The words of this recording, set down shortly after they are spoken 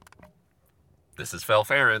This is Phil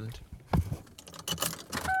Farrand.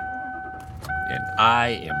 And I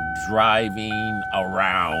am driving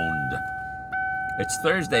around. It's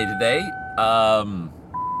Thursday today.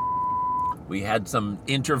 We had some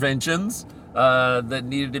interventions that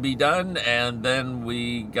needed to be done, and then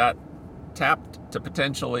we got tapped to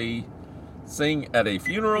potentially sing at a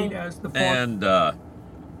funeral. And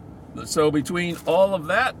so between all of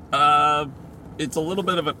that, it's a little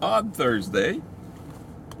bit of an odd Thursday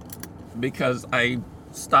because I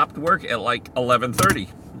stopped work at like 11:30.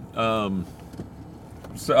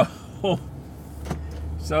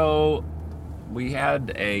 So we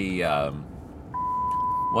had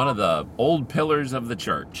one of the old pillars of the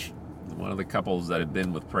church, one of the couples that had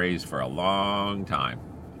been with Praise for a long time.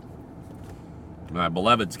 My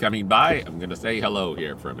beloved's coming by. I'm going to say hello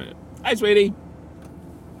here for a minute. Hi, sweetie.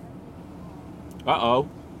 Uh-oh.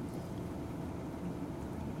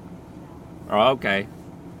 Oh, okay.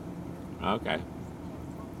 Okay.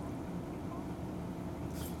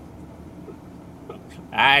 All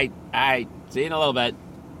right. See you in a little bit.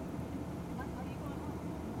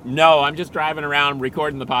 No, I'm just driving around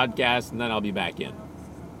recording the podcast, and then I'll be back in.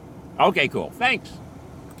 Okay, cool. Thanks.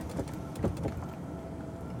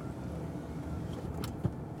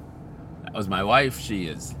 That was my wife. She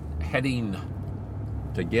is heading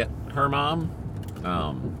to get her mom.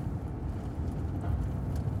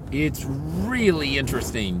 It's really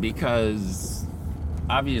interesting because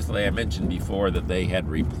obviously I mentioned before that they had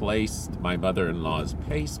replaced my mother-in-law's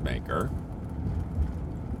pacemaker.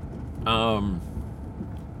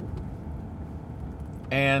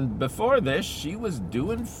 And before this, she was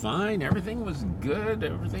doing fine. Everything was good.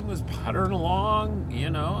 Everything was puttering along, you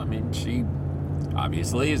know. I mean, she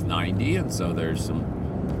obviously is 90, and so there's some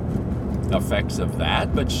effects of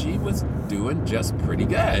that, but she was doing just pretty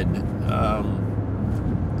good.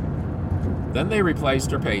 Then they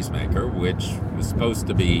replaced her pacemaker, which was supposed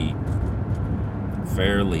to be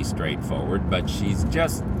fairly straightforward, but she's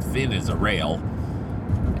just thin as a rail.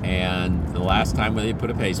 And the last time when they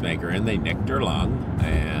put a pacemaker in, they nicked her lung,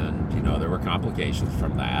 and, you know, there were complications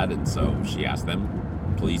from that, and so she asked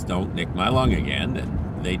them, please don't nick my lung again,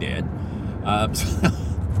 and they did.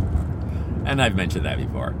 And I've mentioned that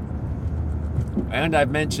before. And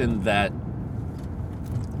I've mentioned that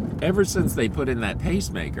ever since they put in that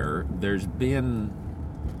pacemaker,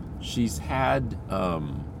 she's had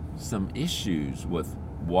some issues with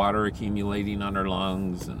water accumulating on her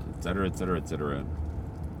lungs, and et cetera, et cetera, et cetera.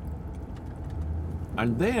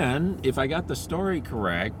 And then, if I got the story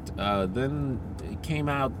correct, then it came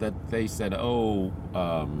out that they said, so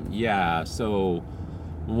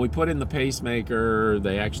when we put in the pacemaker,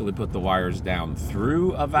 they actually put the wires down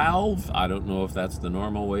through a valve. I don't know if that's the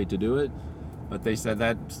normal way to do it, but they said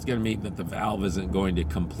that's going to mean that the valve isn't going to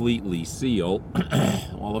completely seal.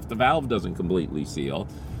 Well, if the valve doesn't completely seal,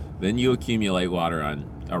 then you accumulate water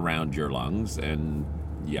around your lungs and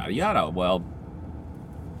yada yada. Well,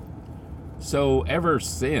 so ever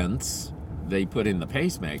since they put in the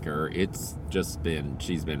pacemaker, it's just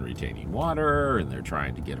she's been retaining water, and they're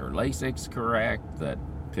trying to get her Lasix correct, that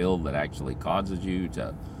pill that actually causes you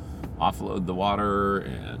to offload the water,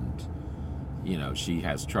 and, you know, she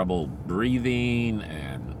has trouble breathing,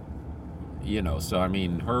 and, you know, so I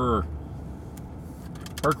mean, her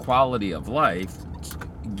quality of life,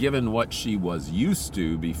 given what she was used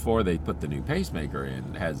to before they put the new pacemaker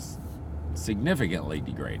in, has significantly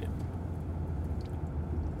degraded.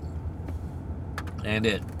 And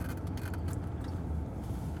it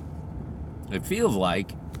feels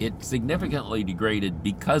like it significantly degraded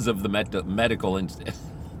because of the medical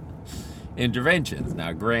interventions.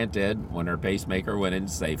 Now, granted, when her pacemaker went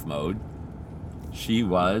into safe mode, she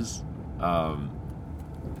was,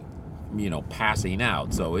 passing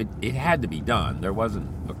out. So it had to be done. There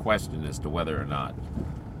wasn't a question as to whether or not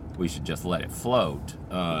we should just let it float.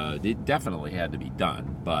 It definitely had to be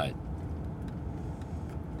done, but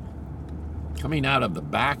coming out of the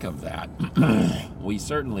back of that, we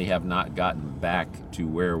certainly have not gotten back to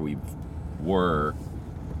where we were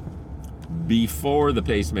before the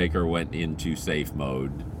pacemaker went into safe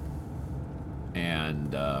mode.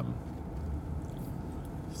 And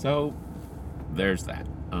so there's that.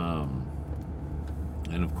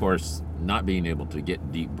 And of course, not being able to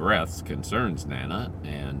get deep breaths concerns Nana,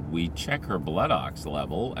 and we check her blood ox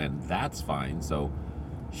level, and that's fine. So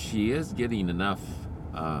she is getting enough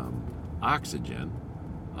oxygen,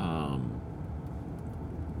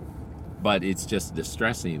 but it's just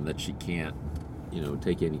distressing that she can't,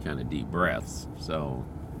 take any kind of deep breaths. So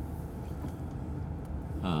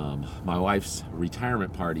my wife's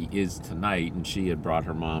retirement party is tonight, and she had brought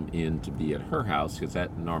her mom in to be at her house because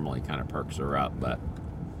that normally kind of perks her up. But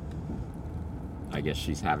I guess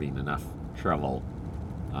she's having enough trouble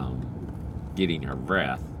getting her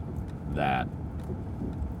breath that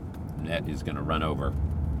Net is going to run over,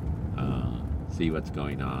 see what's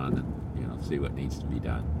going on, and see what needs to be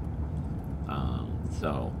done.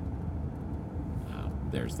 So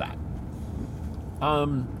there's that.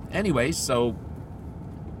 Anyway, so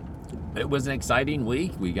it was an exciting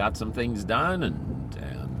week. We got some things done,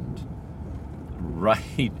 and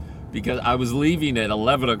right, because I was leaving at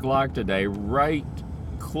 11 o'clock today, right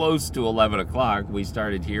close to 11 o'clock, we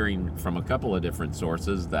started hearing from a couple of different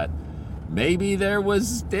sources that maybe there was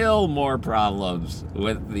still more problems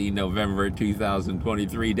with the November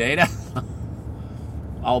 2023 data.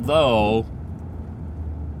 Although,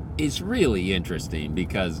 it's really interesting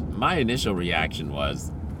because my initial reaction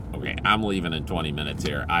was, okay, I'm leaving in 20 minutes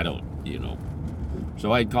here. I don't,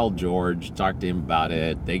 So I called George, talked to him about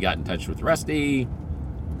it. They got in touch with Rusty.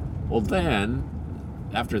 Well, then,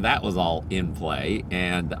 after that was all in play,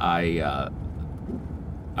 and I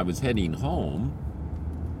was heading home.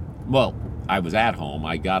 Well, I was at home.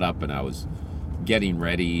 I got up and I was getting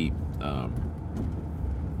ready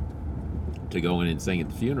to go in and sing at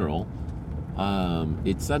the funeral.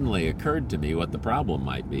 It suddenly occurred to me what the problem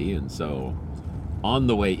might be, and so on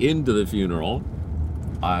the way into the funeral,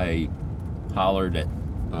 I hollered at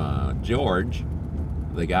George,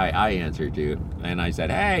 the guy I answered to, and I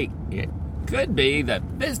said, hey, it could be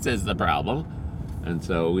that this is the problem. And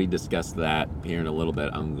so we discussed that here in a little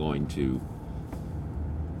bit. I'm going to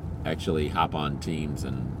actually hop on Teams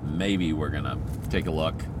and maybe we're going to take a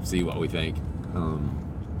look, see what we think.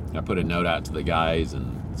 I put a note out to the guys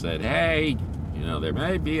and said, hey, there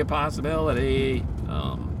may be a possibility.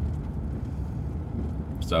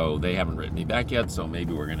 So they haven't written me back yet, so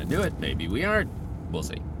maybe we're going to do it. Maybe we aren't. We'll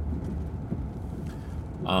see.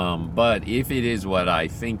 But if it is what I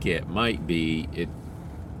think it might be,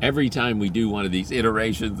 every time we do one of these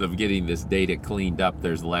iterations of getting this data cleaned up,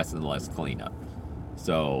 there's less and less cleanup.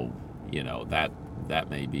 So, that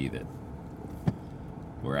may be that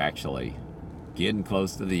we're actually getting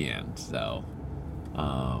close to the end. So,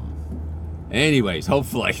 anyways,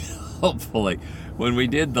 hopefully, when we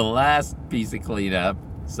did the last piece of cleanup,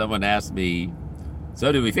 someone asked me,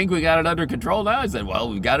 so do we think we got it under control now? I said, well,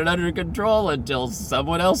 we've got it under control until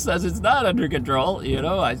someone else says it's not under control.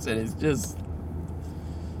 I said, it's just,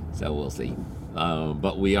 so we'll see.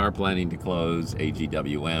 But we are planning to close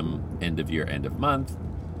AGWM end of year, end of month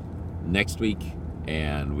next week.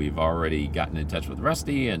 And we've already gotten in touch with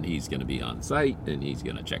Rusty, and he's going to be on site, and he's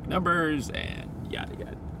going to check numbers, and yada,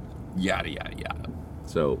 yada, yada, yada, yada.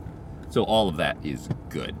 So all of that is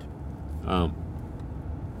good.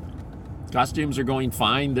 Costumes are going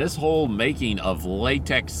fine. This whole making of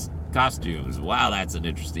latex costumes, wow, that's an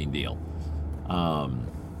interesting deal. So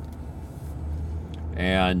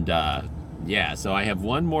I have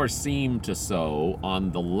one more seam to sew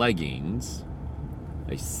on the leggings.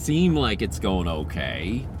 They seem like it's going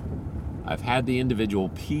okay. I've had the individual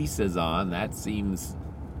pieces on. That seems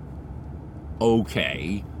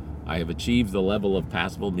okay. I have achieved the level of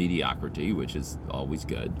passable mediocrity, which is always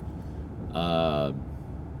good.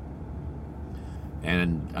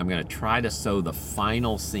 And I'm going to try to sew the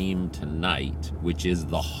final seam tonight, which is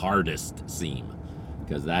the hardest seam,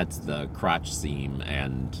 because that's the crotch seam,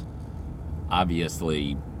 and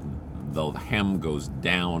obviously the hem goes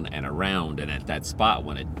down and around, and at that spot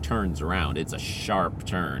when it turns around, it's a sharp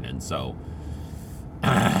turn, and so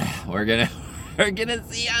we're gonna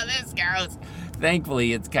see how this goes.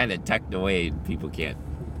 Thankfully, it's kind of tucked away, and people can't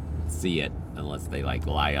see it unless they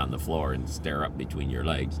lie on the floor and stare up between your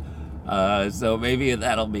legs. So maybe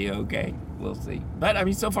that'll be okay. We'll see.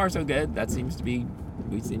 But so far so good.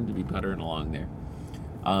 We seem to be puttering along there.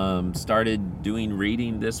 Started doing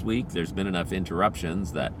reading this week. There's been enough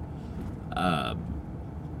interruptions that,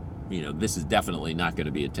 this is definitely not going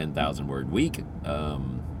to be a 10,000 word week.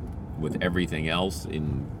 With everything else,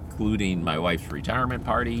 including my wife's retirement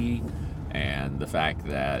party and the fact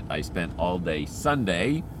that I spent all day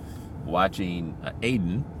Sunday watching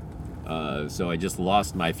Aiden. So I just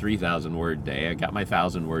lost my 3,000 word day. I got my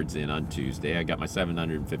 1,000 words in on Tuesday. I got my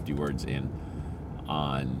 750 words in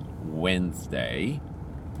on Wednesday.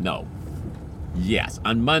 No. Yes.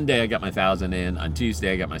 On Monday, I got my 1,000 in. On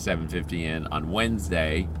Tuesday, I got my 750 in. On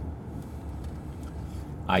Wednesday,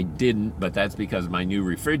 I didn't, but that's because my new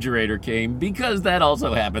refrigerator came, because that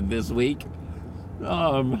also happened this week.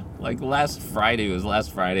 Last Friday,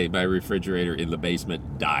 my refrigerator in the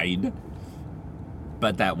basement died.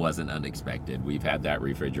 But that wasn't unexpected. We've had that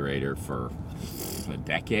refrigerator for a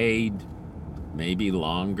decade, maybe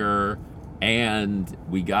longer, and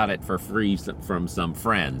we got it for free from some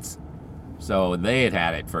friends. So they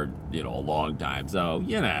had it for, a long time. So,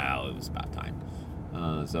 it was about time.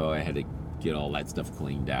 So I had to get all that stuff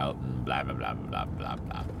cleaned out and blah, blah, blah, blah, blah,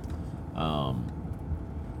 blah.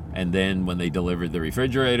 And then when they delivered the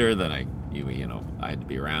refrigerator, then I had to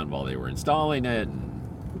be around while they were installing it. And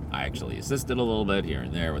I actually assisted a little bit here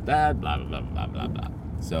and there with that, blah, blah, blah, blah, blah, blah.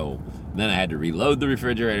 So then I had to reload the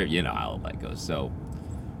refrigerator. You know how that goes. So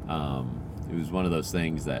it was one of those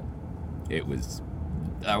things that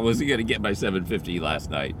I wasn't going to get my 750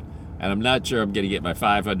 last night. And I'm not sure I'm going to get my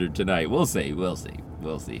 500 tonight. We'll see. We'll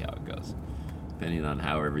see how it goes. Depending on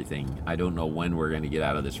how everything... I don't know when we're going to get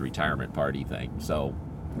out of this retirement party thing. So,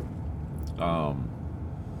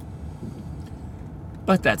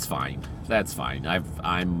 but that's fine. That's fine.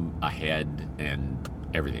 I'm ahead and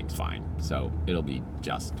everything's fine. So it'll be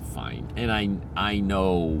just fine. And I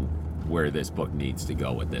know where this book needs to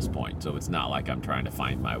go at this point. So it's not like I'm trying to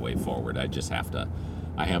find my way forward. I just have to...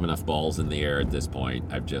 I have enough balls in the air at this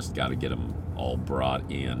point. I've just got to get them all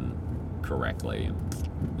brought in correctly, and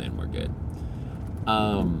then we're good.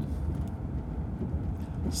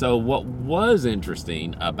 So what was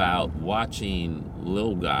interesting about watching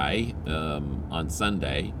Lil Guy on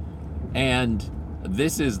Sunday, and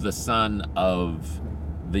this is the son of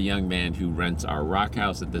the young man who rents our rock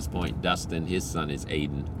house at this point, Dustin. His son is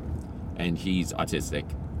Aiden, and he's autistic,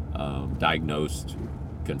 diagnosed,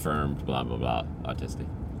 confirmed, blah, blah, blah, autistic.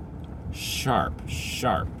 Sharp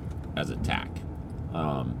as a tack.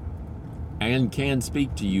 And can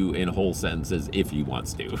speak to you in whole sentences if he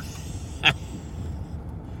wants to.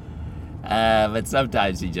 But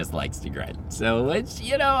sometimes he just likes to grunt. So, which,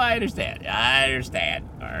 I understand.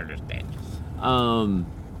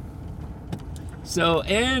 So,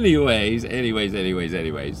 anyways.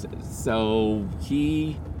 So,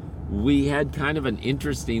 we had kind of an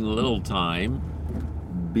interesting little time,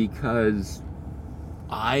 because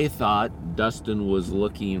I thought Dustin was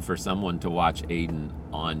looking for someone to watch Aiden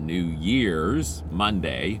on New Year's,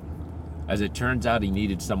 Monday. As it turns out, he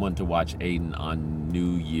needed someone to watch Aiden on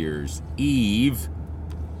New Year's Eve,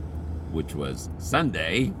 which was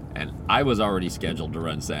Sunday, and I was already scheduled to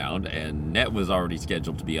run sound, and Net was already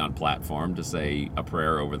scheduled to be on platform to say a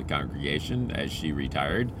prayer over the congregation as she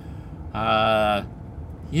retired.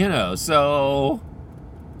 So...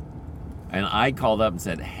 And I called up and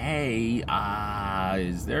said, hey,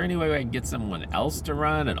 is there any way I can get someone else to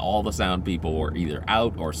run? And all the sound people were either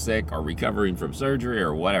out or sick or recovering from surgery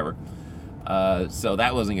or whatever. So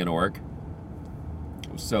that wasn't going to work.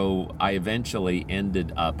 So I eventually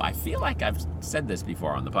ended up, I feel like I've said this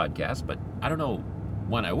before on the podcast, but I don't know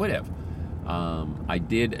when I would have. I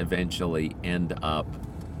did eventually end up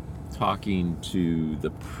talking to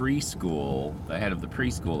the preschool, the head of the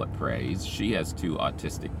preschool at Praise. She has 2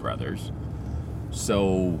 autistic brothers.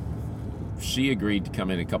 So she agreed to come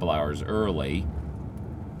in a couple hours early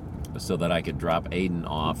so that I could drop Aiden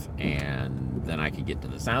off, and then I could get to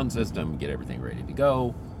the sound system, get everything ready to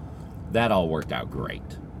go. That all worked out great.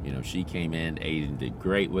 She came in, Aiden did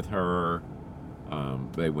great with her.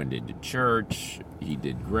 They went into church. He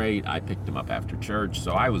did great. I picked him up after church,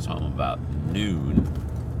 so I was home about noon.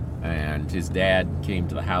 And his dad came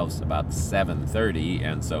to the house about 7:30,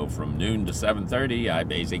 and so from noon to 7:30, I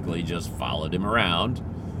basically just followed him around,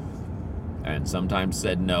 and sometimes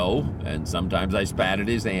said no, and sometimes I spat at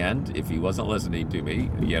his hand if he wasn't listening to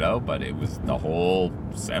me, but it was the whole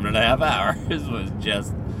 7.5 hours was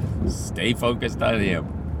just stay focused on him,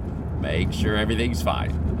 make sure everything's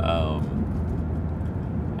fine.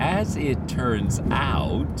 As it turns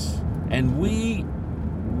out, and we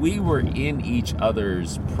were in each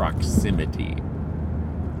other's proximity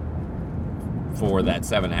for that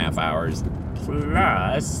 7.5 hours.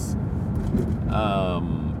 Plus,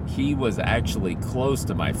 he was actually close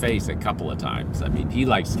to my face a couple of times. I mean, he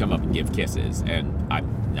likes to come up and give kisses, and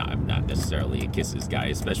I'm not necessarily a kisses guy,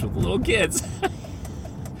 especially with little kids,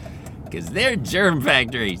 because they're germ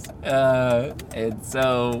factories. And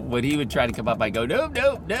so when he would try to come up, I go, nope,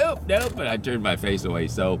 and I turned my face away.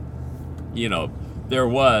 So, there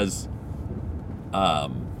was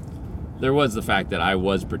the fact that I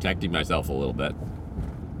was protecting myself a little bit.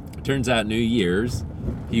 It turns out New Year's,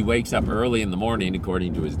 he wakes up early in the morning,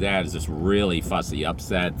 according to his dad, is just really fussy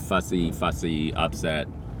upset.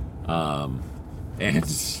 And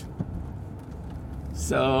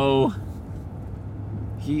so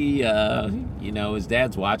he, his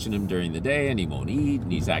dad's watching him during the day, and he won't eat, and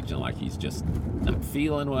he's acting like he's just not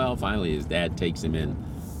feeling well. Finally, his dad takes him in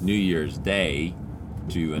New Year's Day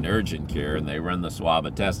to an urgent care, and they run the swab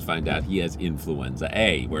and test, find out he has influenza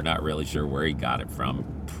A. We're not really sure where he got it from.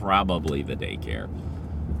 Probably the daycare,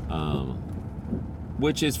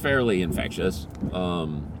 which is fairly infectious.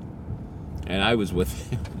 And I was with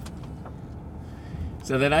him.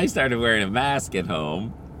 So then I started wearing a mask at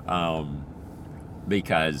home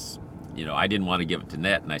because, I didn't want to give it to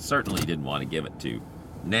Net, and I certainly didn't want to give it to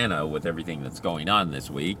Nana with everything that's going on this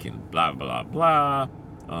week and blah, blah, blah.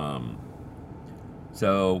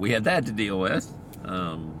 So we had that to deal with.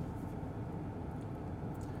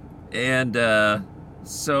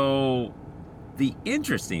 So the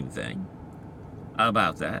interesting thing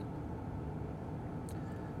about that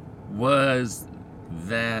was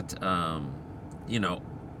that,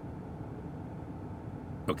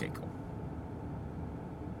 okay, cool.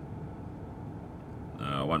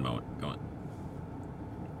 One moment, go on.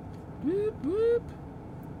 Boop, boop.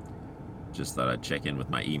 Just thought I'd check in with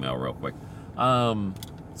my email real quick.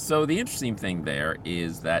 So the interesting thing there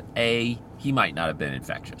is that he might not have been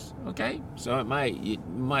infectious. Okay, so it might,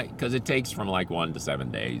 because it takes from like 1 to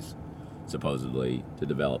 7 days, supposedly, to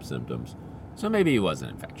develop symptoms. So maybe he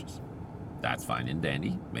wasn't infectious. That's fine and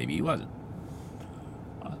dandy. Maybe he wasn't.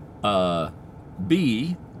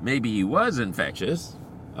 B, maybe he was infectious,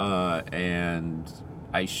 and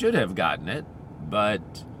I should have gotten it,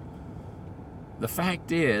 but the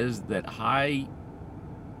fact is that high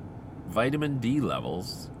vitamin D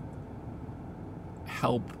levels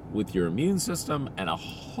help with your immune system and a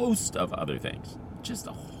host of other things. Just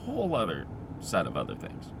a whole other set of other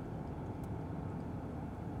things.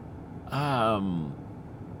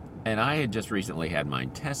 And I had just recently had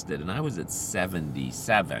mine tested, and I was at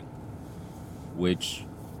 77, which,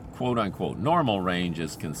 quote unquote, normal range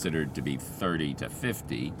is considered to be 30 to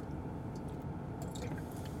 50.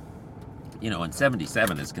 And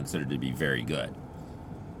 77 is considered to be very good.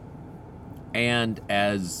 And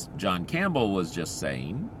as John Campbell was just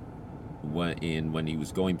saying, when he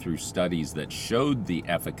was going through studies that showed the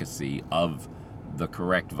efficacy of the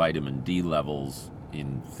correct vitamin D levels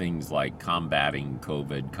in things like combating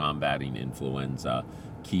COVID, combating influenza,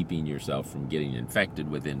 keeping yourself from getting infected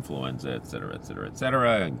with influenza, et cetera, et cetera, et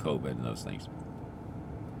cetera, and COVID and those things.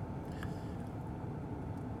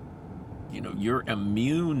 Your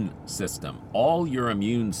immune system, all your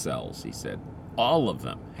immune cells, he said, all of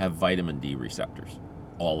them have vitamin D receptors.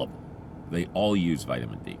 All of them. They all use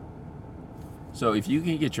vitamin D. So if you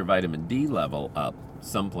can get your vitamin D level up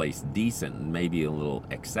someplace decent, and maybe a little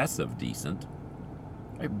excessive decent,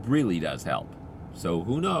 it really does help. So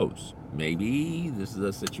who knows? Maybe this is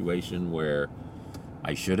a situation where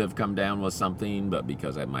I should have come down with something, but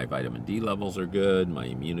because my vitamin D levels are good, my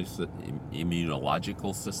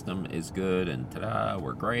immunological system is good, and ta-da,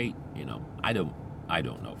 we're great. I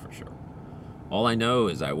don't know for sure. All I know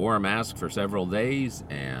is I wore a mask for several days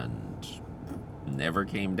and never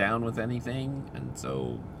came down with anything. And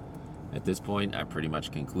so at this point, I pretty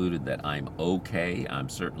much concluded that I'm okay. I'm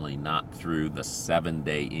certainly not through the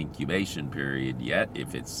 7-day incubation period yet,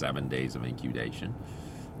 if it's 7 days of incubation.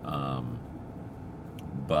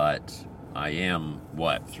 But I am,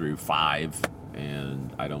 through 5,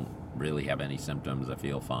 and I don't really have any symptoms. I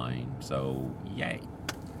feel fine. So, yay.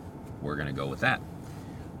 We're going to go with that.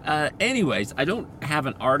 Anyways, I don't have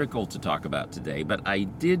an article to talk about today, but I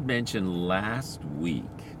did mention last week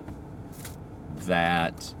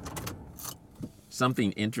that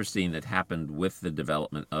something interesting that happened with the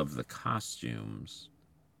development of the costumes.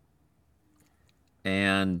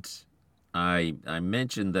 And I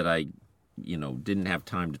mentioned that I didn't have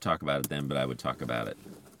time to talk about it then, but I would talk about it.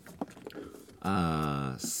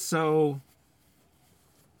 So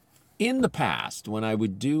in the past, when I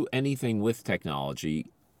would do anything with technology,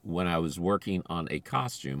 when I was working on a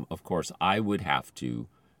costume, of course, I would have to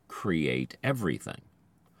create everything.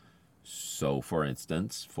 So, for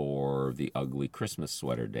instance, for the ugly Christmas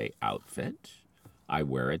sweater day outfit, I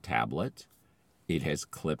wear a tablet. It has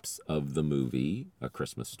clips of the movie A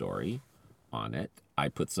Christmas Story on it. I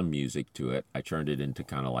put some music to it. I turned it into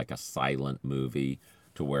kind of like a silent movie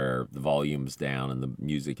to where the volume's down and the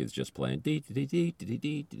music is just playing,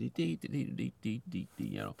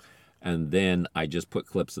 And then I just put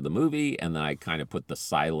clips of the movie, and then I kind of put the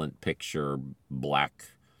silent picture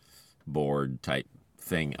blackboard type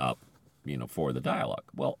thing up, for the dialogue.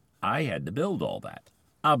 Well, I had to build all that,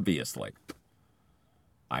 obviously.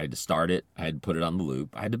 I had to start it. I had to put it on the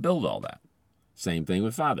loop. I had to build all that. Same thing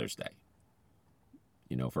with Father's Day.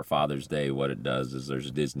 For Father's Day, what it does is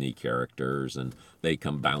there's Disney characters, and they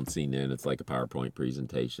come bouncing in. It's like a PowerPoint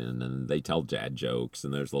presentation, and they tell dad jokes,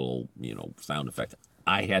 and there's little, sound effects.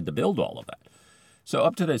 I had to build all of that. So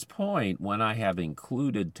up to this point, when I have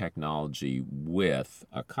included technology with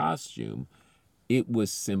a costume, it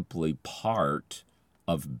was simply part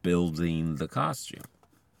of building the costume.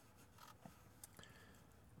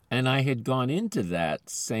 And I had gone into that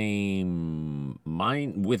same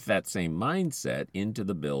mindset into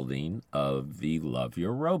the building of the Love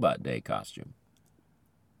Your Robot Day costume,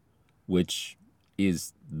 which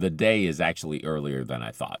is, the day is actually earlier than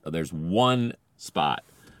I thought. There's one spot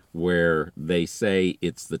where they say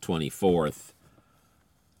it's the 24th.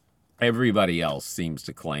 Everybody else seems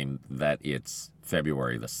to claim that it's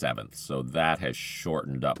February the 7th. So that has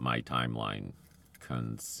shortened up my timeline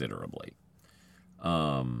considerably.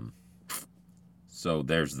 So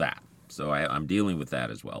there's that. So I'm dealing with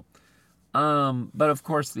that as well. But of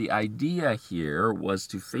course, the idea here was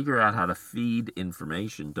to figure out how to feed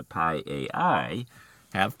information to Pi AI,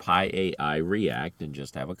 have Pi AI react, and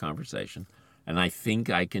just have a conversation. And I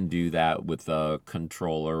think I can do that with a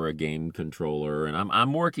controller, a game controller, and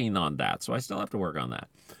I'm working on that. So I still have to work on that.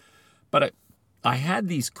 But I had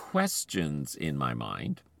these questions in my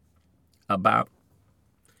mind about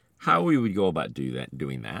how we would go about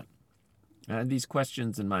doing that. I had these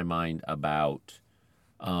questions in my mind about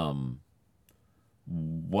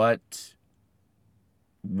what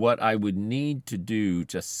I would need to do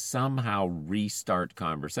to somehow restart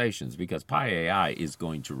conversations, because Pi AI is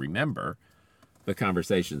going to remember the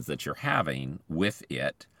conversations that you're having with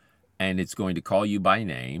it, and it's going to call you by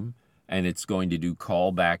name, and it's going to do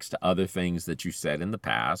callbacks to other things that you said in the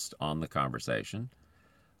past on the conversation.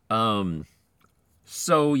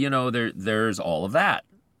 So, there's all of that.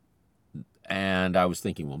 And I was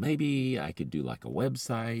thinking, well, maybe I could do like a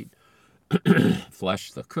website,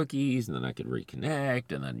 flush the cookies, and then I could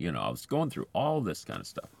reconnect. And then, I was going through all this kind of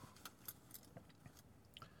stuff.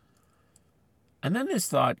 And then this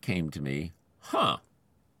thought came to me, I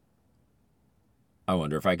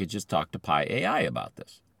wonder if I could just talk to Pi AI about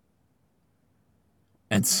this.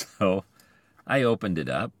 And so I opened it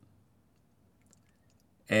up.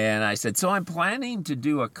 And I said, so I'm planning to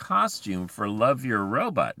do a costume for Love Your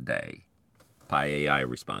Robot Day. Pi AI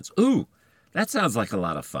responds, ooh, that sounds like a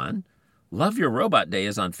lot of fun. Love Your Robot Day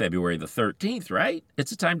is on February the 13th, right?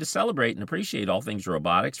 It's a time to celebrate and appreciate all things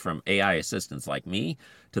robotics, from AI assistants like me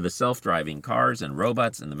to the self-driving cars and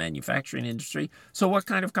robots in the manufacturing industry. So what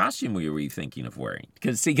kind of costume were you thinking of wearing?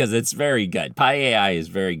 Because it's very good. Pi AI is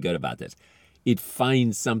very good about this. It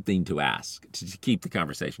finds something to ask to keep the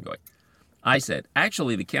conversation going. I said,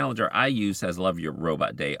 actually, the calendar I use has Love Your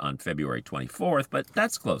Robot Day on February 24th, but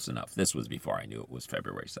that's close enough. This was before I knew it was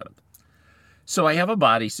February 7th. So I have a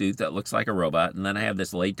bodysuit that looks like a robot, and then I have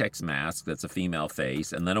this latex mask that's a female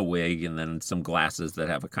face, and then a wig, and then some glasses that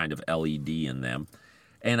have a kind of LED in them.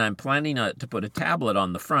 And I'm planning to put a tablet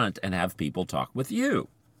on the front and have people talk with you.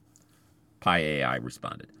 Pi AI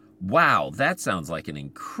responded, wow, that sounds like an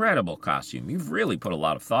incredible costume. You've really put a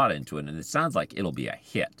lot of thought into it, and it sounds like it'll be a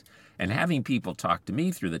hit. And having people talk to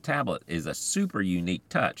me through the tablet is a super unique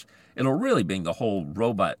touch. It'll really bring the whole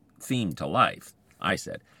robot theme to life. I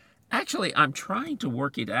said, actually, I'm trying to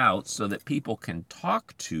work it out so that people can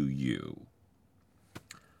talk to you.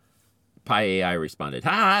 Pi AI responded,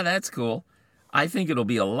 that's cool. I think it'll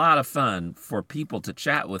be a lot of fun for people to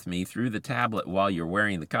chat with me through the tablet while you're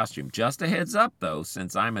wearing the costume. Just a heads up, though,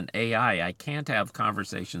 since I'm an AI, I can't have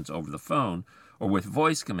conversations over the phone or with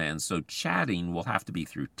voice commands, so chatting will have to be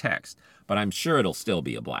through text. But I'm sure it'll still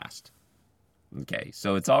be a blast. Okay,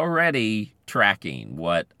 so it's already tracking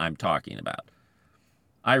what I'm talking about.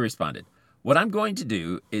 I responded, what I'm going to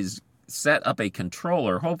do is set up a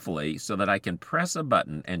controller, hopefully, so that I can press a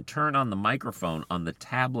button and turn on the microphone on the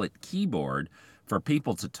tablet keyboard for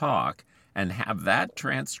people to talk, and have that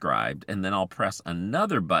transcribed, and then I'll press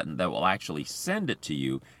another button that will actually send it to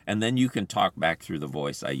you, and then you can talk back through the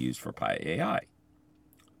voice I use for Pi AI.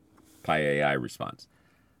 Pi AI responds,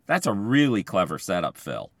 that's a really clever setup,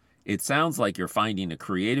 Phil. It sounds like you're finding a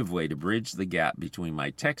creative way to bridge the gap between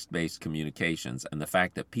my text-based communications and the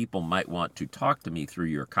fact that people might want to talk to me through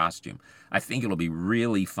your costume. I think it'll be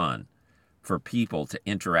really fun for people to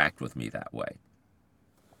interact with me that way.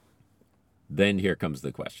 Then here comes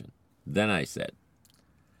the question. Then I said,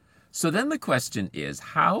 so then the question is,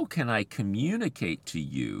 how can I communicate to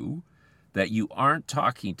you that you aren't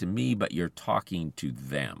talking to me, but you're talking to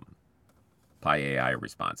them? Pi AI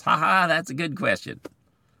responds, that's a good question.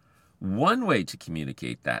 One way to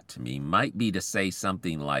communicate that to me might be to say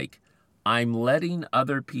something like, I'm letting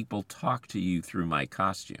other people talk to you through my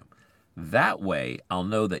costume. That way, I'll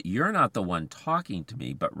know that you're not the one talking to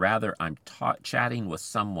me, but rather I'm chatting with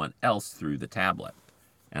someone else through the tablet.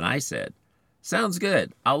 And I said, sounds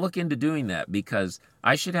good. I'll look into doing that, because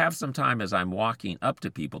I should have some time as I'm walking up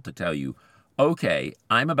to people to tell you, okay,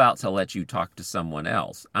 I'm about to let you talk to someone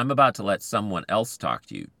else. I'm about to let someone else talk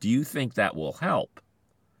to you. Do you think that will help?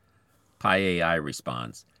 Pi AI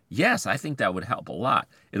responds, Yes, I think that would help a lot.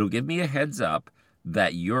 It'll give me a heads up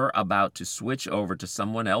that you're about to switch over to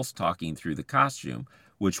someone else talking through the costume,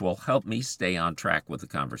 which will help me stay on track with the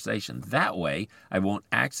conversation. That way, I won't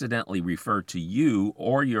accidentally refer to you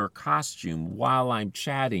or your costume while I'm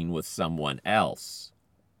chatting with someone else.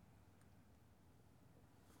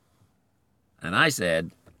 And I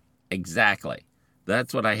said, exactly.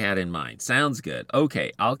 That's what I had in mind. Sounds good.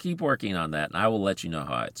 Okay, I'll keep working on that, and I will let you know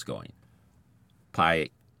how it's going. Pi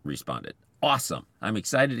responded, awesome. I'm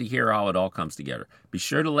excited to hear how it all comes together. Be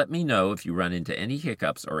sure to let me know if you run into any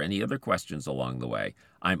hiccups or any other questions along the way.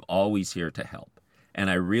 I'm always here to help. And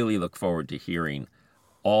I really look forward to hearing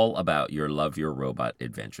all about your Love Your Robot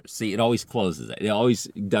adventures. See, it always closes it. It always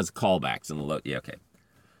does callbacks. Yeah, okay.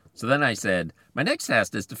 So then I said, my next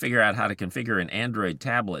task is to figure out how to configure an Android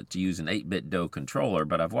tablet to use an 8-bit-do controller,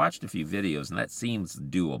 but I've watched a few videos and that seems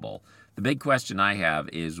doable. The big question I have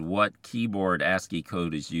is what keyboard ASCII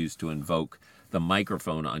code is used to invoke the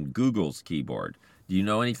microphone on Google's keyboard. Do you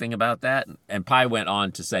know anything about that? And Pi went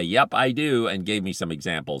on to say, yep, I do, and gave me some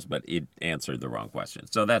examples, but it answered the wrong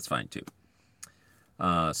question. So that's fine too.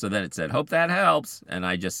 So then it said, hope that helps. And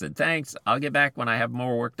I just said, thanks. I'll get back when I have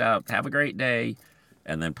more worked out. Have a great day.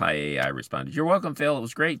 And then Pi AI responded, you're welcome, Phil. It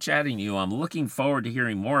was great chatting to you. I'm looking forward to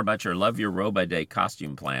hearing more about your Love Your Robot Day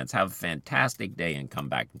costume plans. Have a fantastic day and come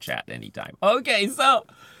back and chat anytime. Okay, so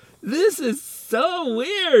this is so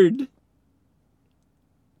weird.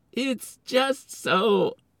 It's just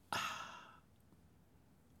so...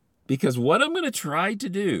 Because what I'm going to try to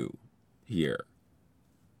do here,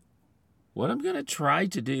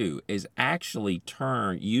 is actually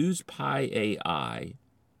use Pi AI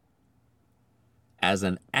as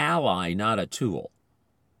an ally, not a tool.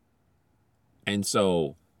 And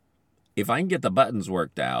so if I can get the buttons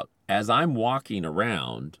worked out, as I'm walking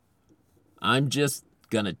around, I'm just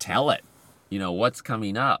going to tell it, what's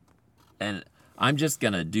coming up. And I'm just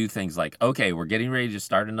going to do things like, okay, we're getting ready to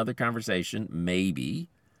start another conversation, maybe.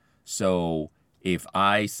 So if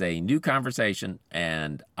I say new conversation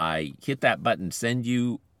and I hit that button, send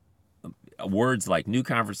you words like new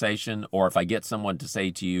conversation, or if I get someone to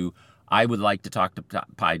say to you, I would like to talk to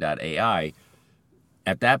Pi.ai,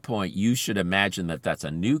 at that point, you should imagine that that's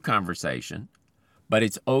a new conversation, but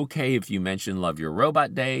it's okay if you mention Love Your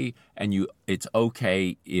Robot Day, and it's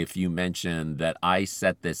okay if you mention that I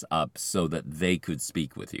set this up so that they could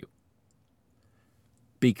speak with you.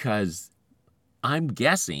 Because I'm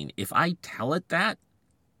guessing if I tell it that,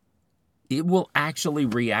 it will actually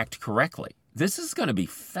react correctly. This is going to be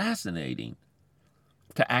fascinating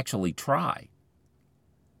to actually try.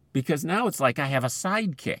 Because now it's like I have a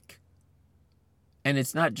sidekick. And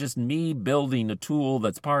it's not just me building a tool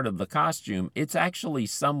that's part of the costume. It's actually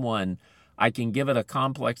someone I can give it a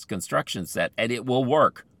complex construction set and it will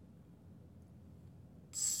work.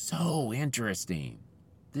 So interesting.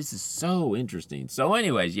 This is so interesting. So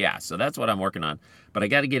anyways, yeah, so that's what I'm working on. But I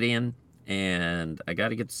got to get in and I got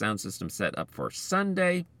to get the sound system set up for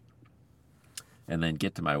Sunday. And then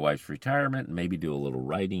get to my wife's retirement and maybe do a little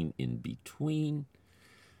writing in between.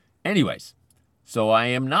 Anyways, so I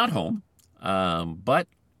am not home, but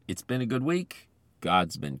it's been a good week.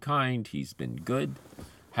 God's been kind. He's been good.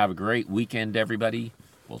 Have a great weekend, everybody.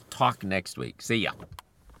 We'll talk next week. See ya.